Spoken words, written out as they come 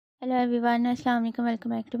Hello everyone, अस्सलाम वालेकुम। Welcome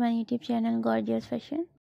back to my YouTube channel gorgeous fashion.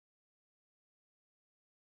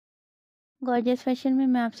 Gorgeous fashion में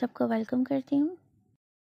मैं आप सबको वेलकम करती हूँ।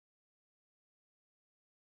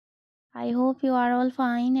 I hope you are all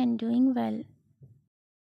fine and doing well.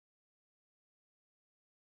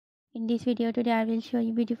 In this video today I will show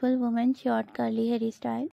you beautiful woman short curly hair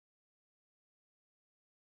style.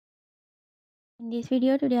 In this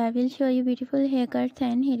video today I will show you beautiful haircuts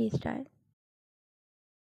and hairstyle.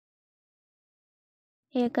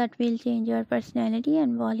 Haircut will change your personality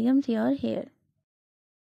and volumes your hair.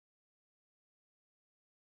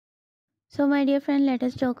 So my dear friend, let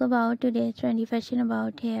us talk about today's trendy fashion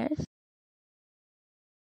about hairs.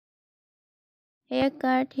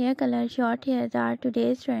 Haircut, hair color, short hairs are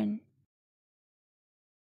today's trend.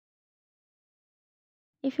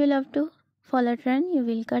 If you love to follow trend, you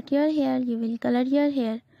will cut your hair, you will color your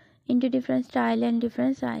hair into different style and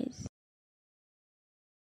different size.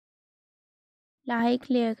 Like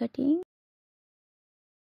layer cutting,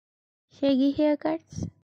 shaggy haircuts,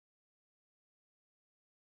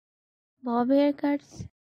 bob haircuts,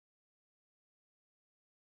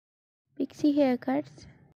 pixie haircuts,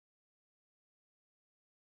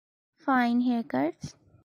 fine haircuts,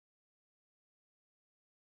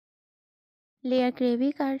 layer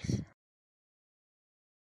gravy cuts,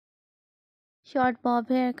 short bob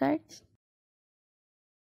haircuts,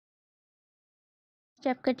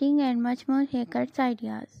 step cutting and much more haircuts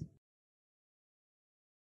ideas.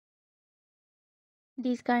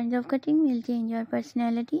 These kinds of cutting will change your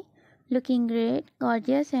personality, looking great,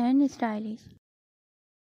 gorgeous and stylish.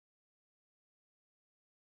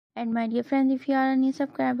 And my dear friends, if you are a new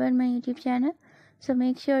subscriber on my YouTube channel, so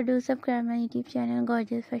make sure to subscribe my YouTube channel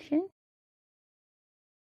Gorgeous Fashion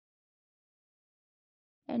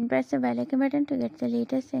and press the bell icon button to get the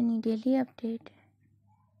latest and daily update.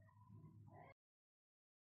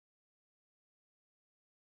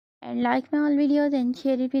 And like my all videos and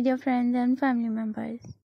share it with your friends and family members.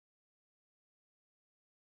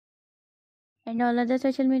 And all other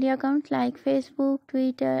social media accounts like Facebook,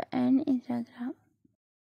 Twitter and Instagram.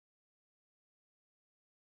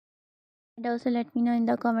 And also let me know in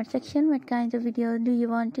the comment section what kinds of videos do you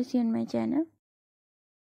want to see on my channel.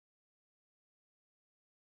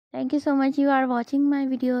 Thank you so much you are watching my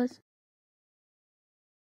videos.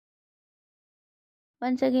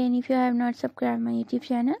 Once again, if you have not subscribed my YouTube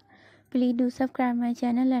channel, please do subscribe my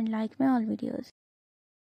channel and like my all videos.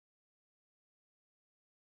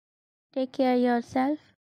 Take care yourself.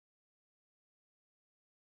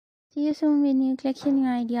 See you soon with new collection, new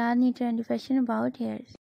ideas, new trendy fashion about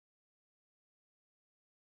hairs.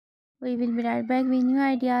 We will be right back with new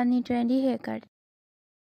ideas, new trendy haircuts.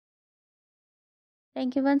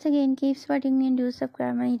 Thank you once again. Keep supporting me and do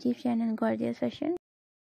subscribe my YouTube channel Gorgeous Fashion.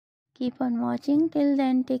 Keep on watching. Till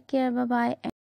then, take care. Bye bye.